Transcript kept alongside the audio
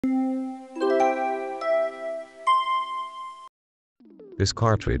This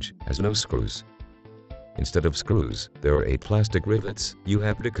cartridge has no screws. Instead of screws, there are 8 plastic rivets you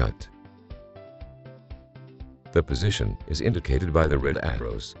have to cut. The position is indicated by the red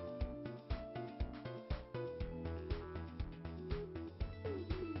arrows.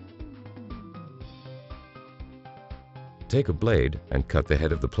 Take a blade and cut the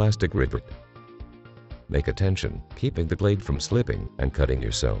head of the plastic rivet. Make a tension, keeping the blade from slipping and cutting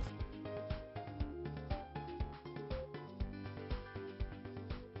yourself.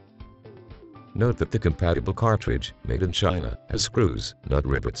 Note that the compatible cartridge, made in China, has screws, not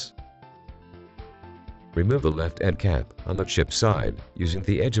rivets. Remove the left end cap on the chip side using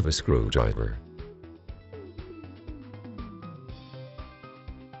the edge of a screwdriver.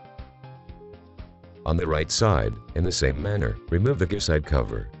 On the right side, in the same manner, remove the gear side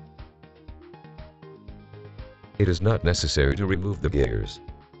cover. It is not necessary to remove the gears.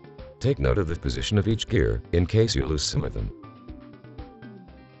 Take note of the position of each gear in case you lose some of them.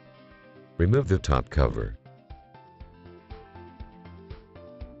 Remove the top cover.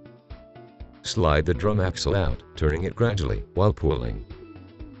 Slide the drum axle out, turning it gradually while pulling.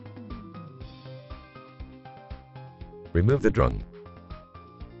 Remove the drum.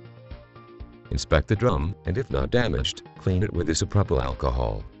 Inspect the drum, and if not damaged, clean it with isopropyl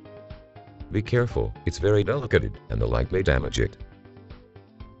alcohol. Be careful, it's very delicate and the light may damage it.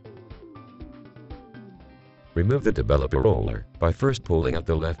 Remove the developer roller by first pulling out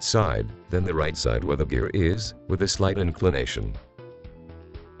the left side, then the right side where the gear is, with a slight inclination.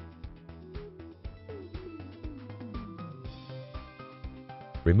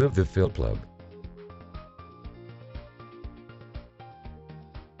 Remove the fill plug.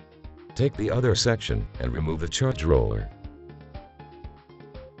 Take the other section and remove the charge roller.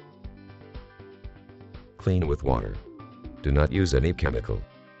 Clean with water. Do not use any chemical.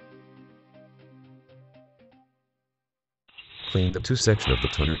 Clean the 2 sections of the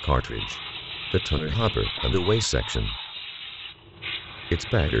toner cartridge, the toner hopper and the waste section. It's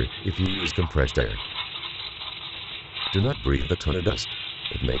better if you use compressed air. Do not breathe the toner dust.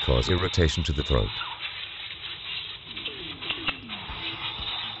 It may cause irritation to the throat.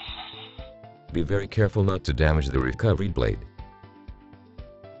 Be very careful not to damage the recovery blade.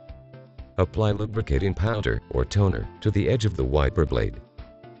 Apply lubricating powder or toner to the edge of the wiper blade.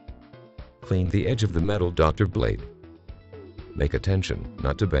 Clean the edge of the metal doctor blade. Make a tension,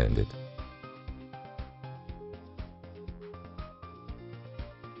 not to bend it.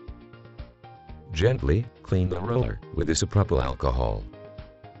 Gently clean the roller with isopropyl alcohol.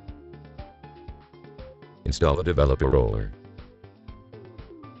 Install the developer roller.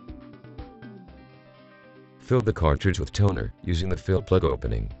 Fill the cartridge with toner using the fill plug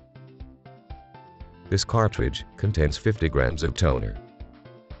opening. This cartridge contains 50 grams of toner.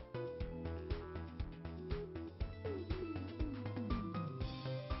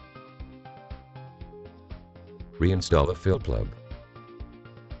 Reinstall the fill plug.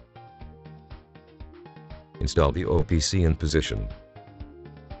 Install the OPC in position.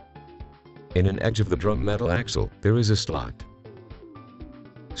 In an edge of the drum metal axle, there is a slot.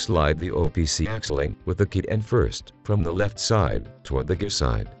 Slide the OPC axle in with the key end first, from the left side toward the gear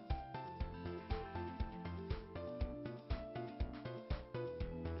side.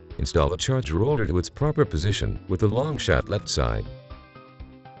 Install the charge roller to its proper position with the long shaft left side.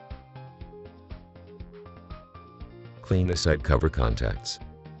 Clean the side cover contacts.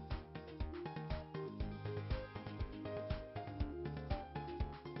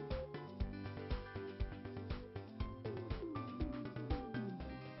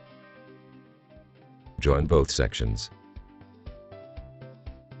 Join both sections.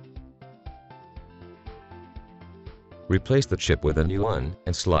 Replace the chip with a new one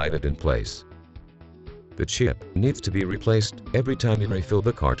and slide it in place. The chip needs to be replaced every time you refill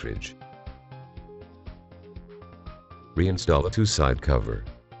the cartridge. Reinstall the 2-side cover.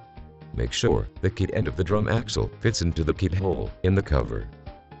 Make sure the key end of the drum axle fits into the keyhole in the cover.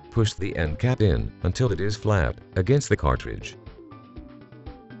 Push the end cap in until it is flat against the cartridge.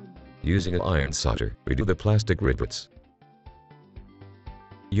 Using an iron solder, redo the plastic rivets.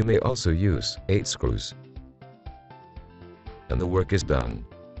 You may also use 8 screws. And the work is done.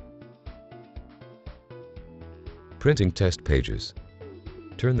 Printing test pages.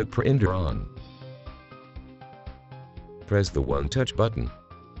 Turn the printer on. Press the one-touch button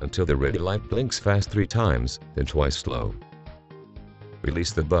until the ready light blinks fast 3 times, then twice slow.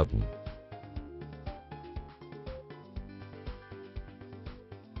 Release the button.